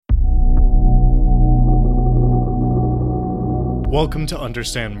Welcome to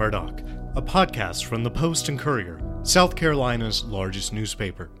Understand Murdaugh, a podcast from the Post and Courier, South Carolina's largest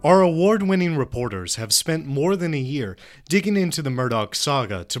newspaper. Our award-winning reporters have spent more than a year digging into the Murdaugh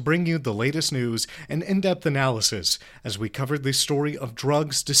saga to bring you the latest news and in-depth analysis as we cover the story of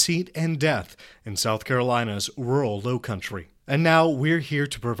drugs, deceit, and death in South Carolina's rural Lowcountry. And now we're here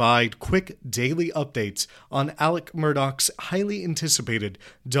to provide quick daily updates on Alec Murdaugh's highly anticipated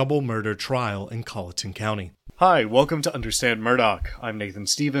double murder trial in Colleton County. Hi, welcome to Understand Murdaugh. I'm Nathan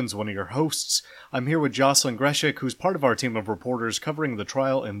Stevens, one of your hosts. I'm here with Jocelyn Greshik, who's part of our team of reporters covering the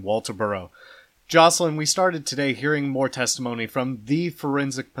trial in Walterboro. Jocelyn, we started today hearing more testimony from the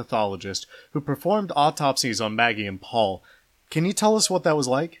forensic pathologist who performed autopsies on Maggie and Paul. Can you tell us what that was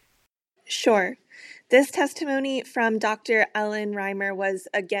like? Sure. This testimony from Dr. Ellen Reimer was,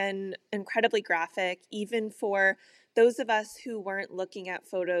 again, incredibly graphic, even for those of us who weren't looking at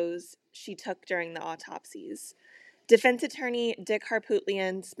photos she took during the autopsies. Defense attorney Dick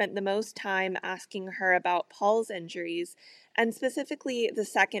Harpootlian spent the most time asking her about Paul's injuries, and specifically the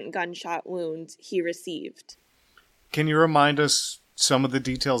second gunshot wound he received. Can you remind us some of the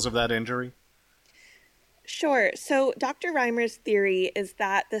details of that injury? Sure. So Dr. Reimer's theory is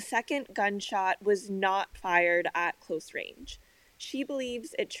that the second gunshot was not fired at close range. She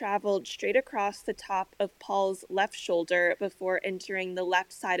believes it traveled straight across the top of Paul's left shoulder before entering the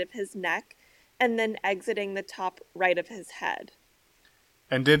left side of his neck and then exiting the top right of his head.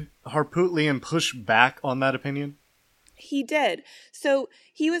 And did Harpootlian push back on that opinion? He did. So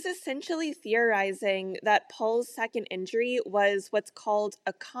he was essentially theorizing that Paul's second injury was what's called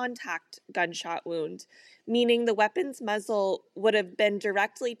a contact gunshot wound, meaning the weapon's muzzle would have been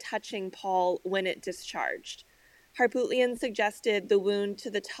directly touching Paul when it discharged. Harpootlian suggested the wound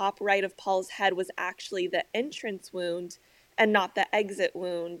to the top right of Paul's head was actually the entrance wound and not the exit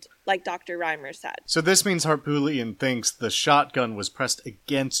wound, like Dr. Reimer said. So this means Harpootlian thinks the shotgun was pressed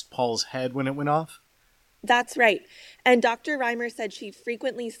against Paul's head when it went off? That's right. And Dr. Reimer said she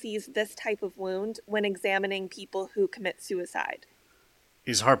frequently sees this type of wound when examining people who commit suicide.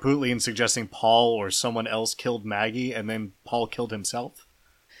 Is Harpootlian suggesting Paul or someone else killed Maggie and then Paul killed himself?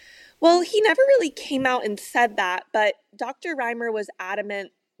 Well, he never really came out and said that, but Dr. Reimer was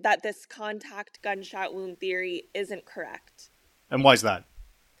adamant that this contact gunshot wound theory isn't correct. And why is that?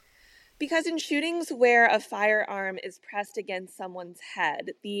 Because in shootings where a firearm is pressed against someone's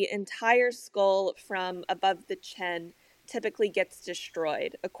head, the entire skull from above the chin typically gets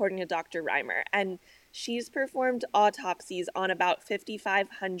destroyed, according to Dr. Reimer, and she's performed autopsies on about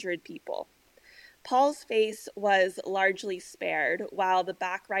 5,500 people. Paul's face was largely spared, while the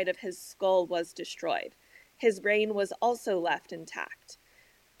back right of his skull was destroyed. His brain was also left intact.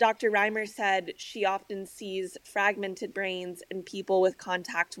 Dr. Reimer said she often sees fragmented brains in people with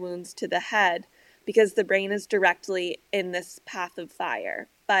contact wounds to the head because the brain is directly in this path of fire.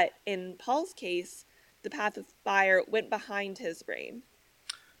 But in Paul's case, the path of fire went behind his brain.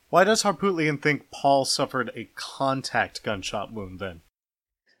 Why does Harpootlian think Paul suffered a contact gunshot wound then?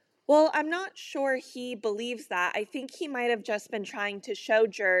 Well, I'm not sure he believes that. I think he might have just been trying to show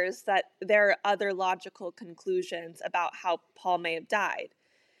jurors that there are other logical conclusions about how Paul may have died.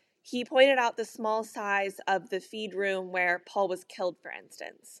 He pointed out the small size of the feed room where Paul was killed, for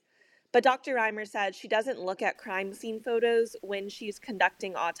instance. But Dr. Reimer said she doesn't look at crime scene photos when she's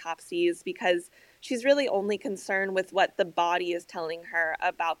conducting autopsies because she's really only concerned with what the body is telling her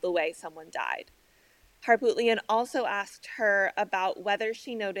about the way someone died. Harpootlian also asked her about whether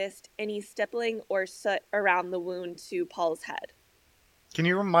she noticed any stippling or soot around the wound to Paul's head. Can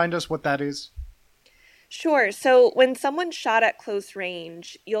you remind us what that is? Sure. So when someone's shot at close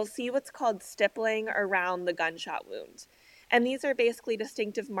range, you'll see what's called stippling around the gunshot wound. And these are basically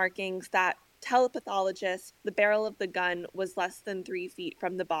distinctive markings that tell a pathologist the barrel of the gun was less than 3 feet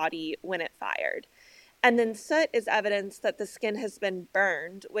from the body when it fired. And then soot is evidence that the skin has been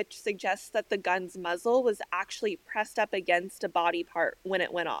burned, which suggests that the gun's muzzle was actually pressed up against a body part when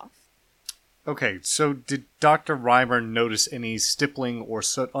it went off. Okay, so did Dr. Reimer notice any stippling or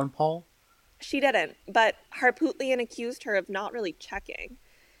soot on Paul? She didn't, but Harpootlian accused her of not really checking.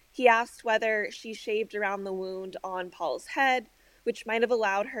 He asked whether she shaved around the wound on Paul's head, which might have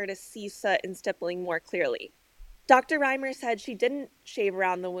allowed her to see soot and stippling more clearly. Dr. Reimer said she didn't shave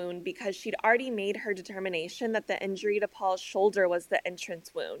around the wound because she'd already made her determination that the injury to Paul's shoulder was the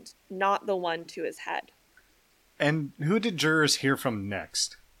entrance wound, not the one to his head. And who did jurors hear from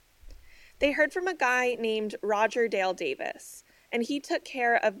next? They heard from a guy named Roger Dale Davis, and he took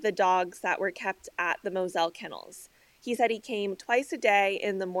care of the dogs that were kept at the Moselle kennels. He said he came twice a day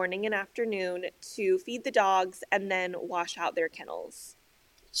in the morning and afternoon to feed the dogs and then wash out their kennels.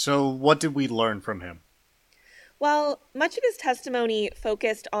 So what did we learn from him? Well, much of his testimony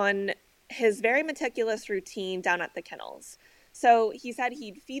focused on his very meticulous routine down at the kennels. So he said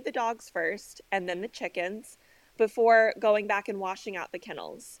he'd feed the dogs first and then the chickens before going back and washing out the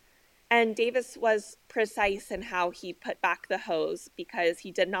kennels. And Davis was precise in how he put back the hose because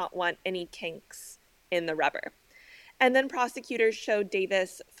he did not want any kinks in the rubber. And then prosecutors showed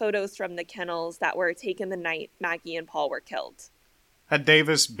Davis photos from the kennels that were taken the night Maggie and Paul were killed. Had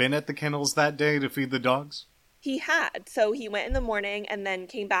Davis been at the kennels that day to feed the dogs? He had. So he went in the morning and then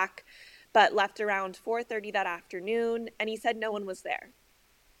came back, but left around 4:30 that afternoon, and he said no one was there.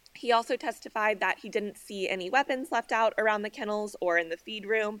 He also testified that he didn't see any weapons left out around the kennels or in the feed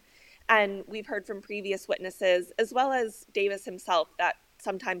room, and we've heard from previous witnesses, as well as Davis himself, that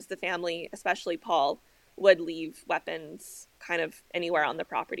sometimes the family, especially Paul, would leave weapons kind of anywhere on the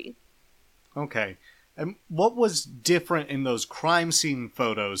property. Okay. And what was different in those crime scene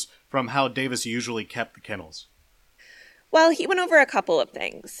photos from how Davis usually kept the kennels? Well, he went over a couple of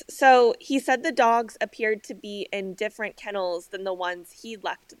things. So he said the dogs appeared to be in different kennels than the ones he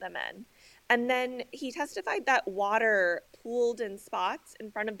left them in. And then he testified that water pooled in spots in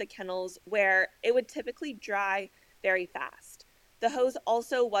front of the kennels where it would typically dry very fast. The hose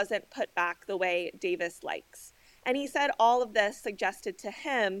also wasn't put back the way Davis likes. And he said all of this suggested to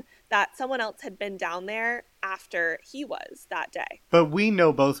him that someone else had been down there after he was that day. But we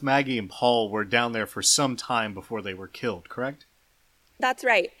know both Maggie and Paul were down there for some time before they were killed, correct? That's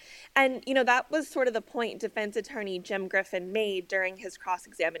right. And, that was sort of the point defense attorney Jim Griffin made during his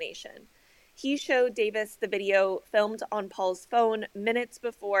cross-examination. He showed Davis the video filmed on Paul's phone minutes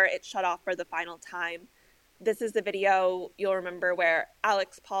before it shut off for the final time. This is the video, you'll remember, where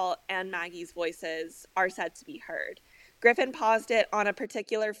Alex, Paul, and Maggie's voices are said to be heard. Griffin paused it on a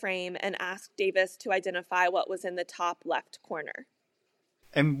particular frame and asked Davis to identify what was in the top left corner.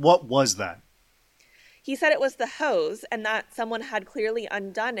 And what was that? He said it was the hose and that someone had clearly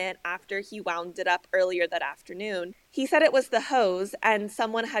undone it after he wound it up earlier that afternoon. Because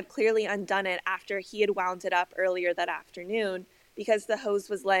the hose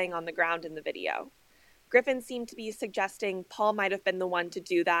was laying on the ground in the video. Griffin seemed to be suggesting Paul might have been the one to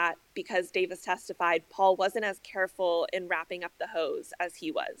do that because Davis testified Paul wasn't as careful in wrapping up the hose as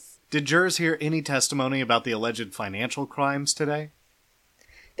he was. Did jurors hear any testimony about the alleged financial crimes today?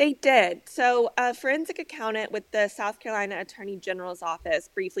 They did. So a forensic accountant with the South Carolina Attorney General's office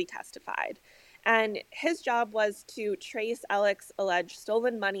briefly testified. And his job was to trace Alec's alleged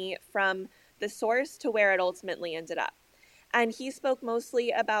stolen money from the source to where it ultimately ended up. And he spoke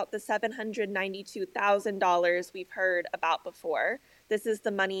mostly about the $792,000 we've heard about before. This is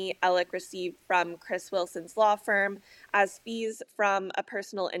the money Alec received from Chris Wilson's law firm as fees from a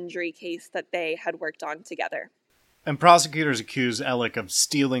personal injury case that they had worked on together. And prosecutors accuse Alec of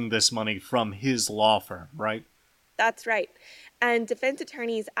stealing this money from his law firm, right? That's right. And defense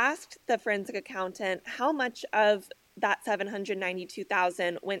attorneys asked the forensic accountant how much of that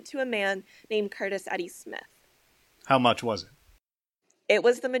 $792,000 went to a man named Curtis Eddie Smith. How much was it? It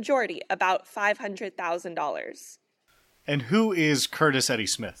was the majority, about $500,000. And who is Curtis Eddie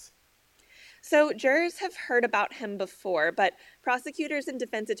Smith? So jurors have heard about him before, but prosecutors and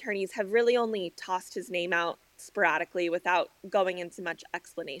defense attorneys have really only tossed his name out sporadically without going into much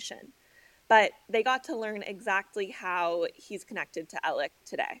explanation. But they got to learn exactly how he's connected to Alec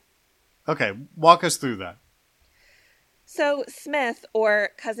today. Okay, walk us through that. So Smith,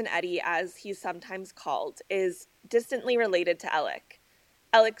 or Cousin Eddie as he's sometimes called, is distantly related to Alec.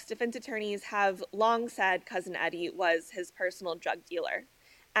 Alec's defense attorneys have long said Cousin Eddie was his personal drug dealer,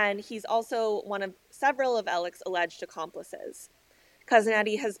 and he's also one of several of Alec's alleged accomplices. Cousin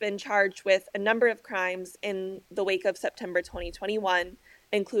Eddie has been charged with a number of crimes in the wake of September 2021,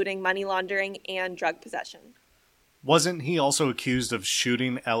 including money laundering and drug possession. Wasn't he also accused of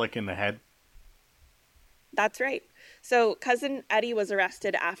shooting Alec in the head? That's right. So Cousin Eddie was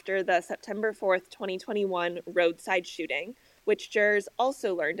arrested after the September 4th, 2021 roadside shooting, which jurors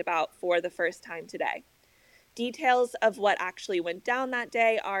also learned about for the first time today. Details of what actually went down that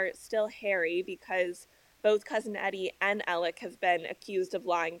day are still hairy because both Cousin Eddie and Alec have been accused of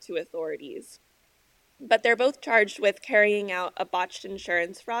lying to authorities. But they're both charged with carrying out a botched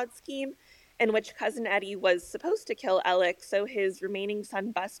insurance fraud scheme in which Cousin Eddie was supposed to kill Alec so his remaining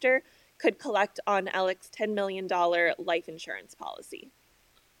son Buster could collect on Alec's $10 million life insurance policy.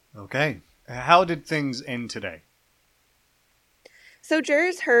 Okay. How did things end today? So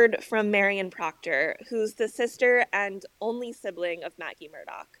jurors heard from Marion Proctor, who's the sister and only sibling of Maggie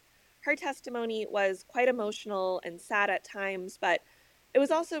Murdaugh. Her testimony was quite emotional and sad at times, but it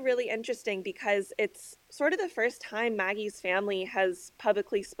was also really interesting because it's sort of the first time Maggie's family has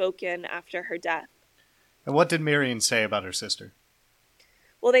publicly spoken after her death. And what did Marion say about her sister?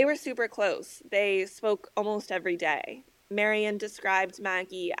 Well, they were super close. They spoke almost every day. Marion described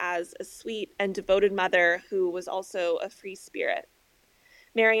Maggie as a sweet and devoted mother who was also a free spirit.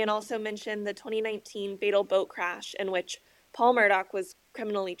 Marion also mentioned the 2019 fatal boat crash in which Paul Murdaugh was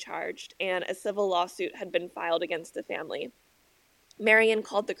criminally charged and a civil lawsuit had been filed against the family. Marion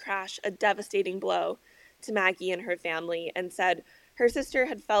called the crash a devastating blow to Maggie and her family and said her sister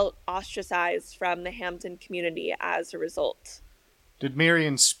had felt ostracized from the Hampton community as a result. Did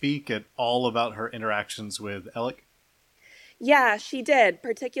Marion speak at all about her interactions with Alec? Yeah, she did,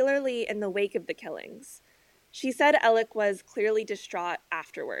 particularly in the wake of the killings. She said Alec was clearly distraught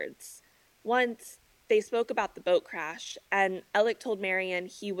afterwards. Once, they spoke about the boat crash, and Alec told Marion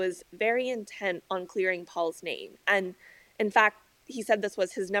he was very intent on clearing Paul's name, and in fact, he said this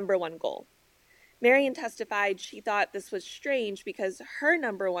was his number one goal. Marion testified she thought this was strange because her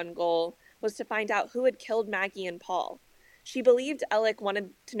number one goal was to find out who had killed Maggie and Paul. She believed Alec wanted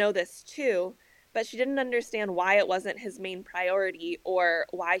to know this too, but she didn't understand why it wasn't his main priority or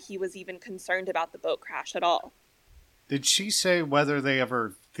why he was even concerned about the boat crash at all. Did she say whether they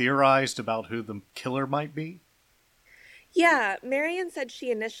ever theorized about who the killer might be? Yeah, Marion said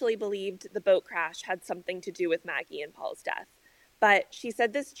she initially believed the boat crash had something to do with Maggie and Paul's death, but she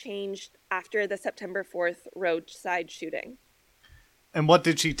said this changed after the September 4th roadside shooting. And what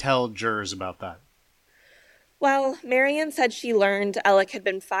did she tell jurors about that? Well, Marion said she learned Alec had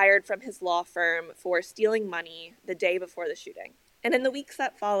been fired from his law firm for stealing money the day before the shooting. And in the weeks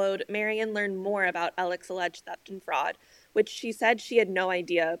that followed, Marion learned more about Alec's alleged theft and fraud, which she said she had no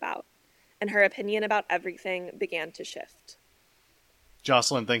idea about. And her opinion about everything began to shift.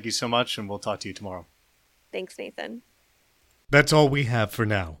 Jocelyn, thank you so much, and we'll talk to you tomorrow. Thanks, Nathan. That's all we have for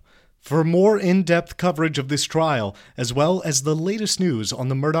now. For more in-depth coverage of this trial, as well as the latest news on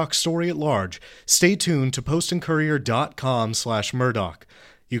the Murdaugh story at large, stay tuned to postandcourier.com/Murdaugh.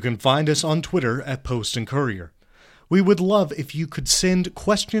 You can find us on Twitter at Post and Courier. We would love if you could send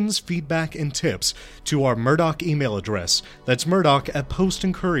questions, feedback, and tips to our Murdaugh email address. That's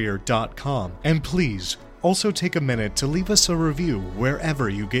murdaugh@postandcourier.com. And please, also take a minute to leave us a review wherever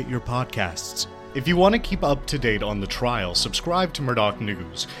you get your podcasts. If you want to keep up to date on the trial, subscribe to Murdaugh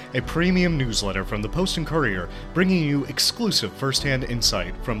News, a premium newsletter from the Post and Courier, bringing you exclusive first-hand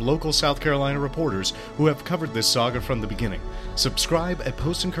insight from local South Carolina reporters who have covered this saga from the beginning. Subscribe at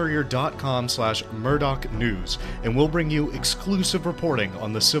postandcourier.com/Murdaugh News, and we'll bring you exclusive reporting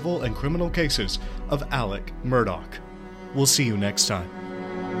on the civil and criminal cases of Alec Murdaugh. We'll see you next time.